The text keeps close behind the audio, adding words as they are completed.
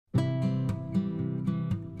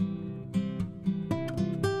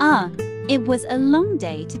It was a long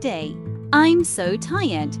day today. I'm so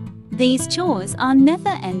tired. These chores are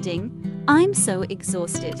never ending. I'm so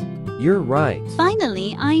exhausted. You're right.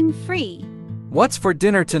 Finally, I'm free. What's for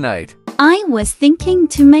dinner tonight? I was thinking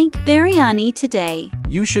to make biryani today.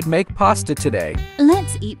 You should make pasta today.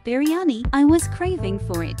 Let's eat biryani. I was craving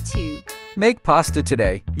for it too. Make pasta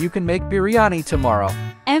today. You can make biryani tomorrow.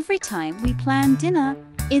 Every time we plan dinner,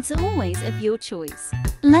 it's always of your choice.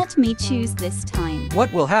 Let me choose this time.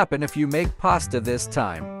 What will happen if you make pasta this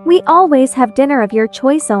time? We always have dinner of your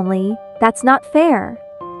choice only. That's not fair.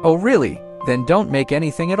 Oh really? Then don't make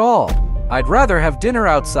anything at all. I'd rather have dinner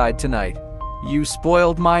outside tonight. You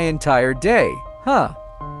spoiled my entire day, huh?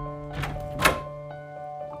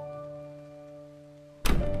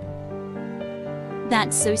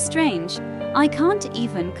 That's so strange. I can't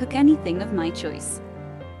even cook anything of my choice.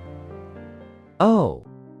 Oh,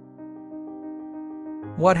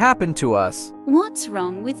 What happened to us? What's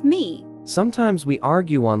wrong with me? sometimes we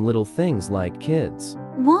argue on little things like kids.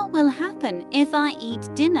 What will happen if I eat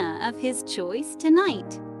dinner of his choice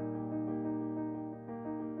tonight?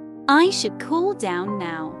 I should cool down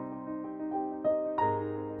now.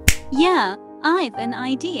 Yeah, I've an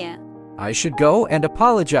idea. I should go and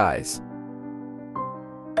apologize.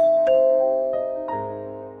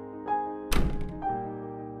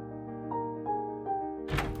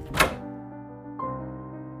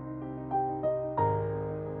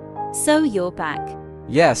 So you're back.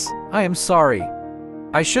 Yes, I am sorry.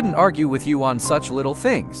 I shouldn't argue with you on such little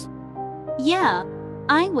things. Yeah,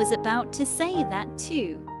 I was about to say that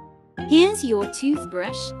too. Here's your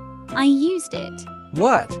toothbrush. I used it.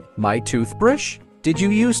 What? My toothbrush? Did you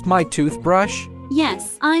use my toothbrush?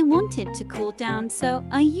 Yes, I wanted to cool down, so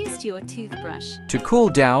I used your toothbrush. To cool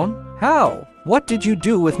down? How? What did you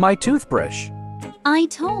do with my toothbrush? I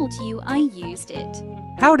told you I used it.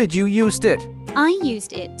 How did you use it? I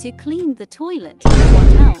used it to clean the toilet.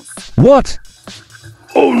 What else? What?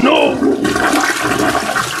 Oh no!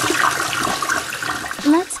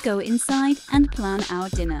 Let's go inside and plan our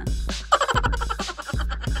dinner.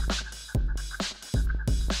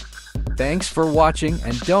 Thanks for watching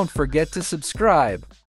and don't forget to subscribe.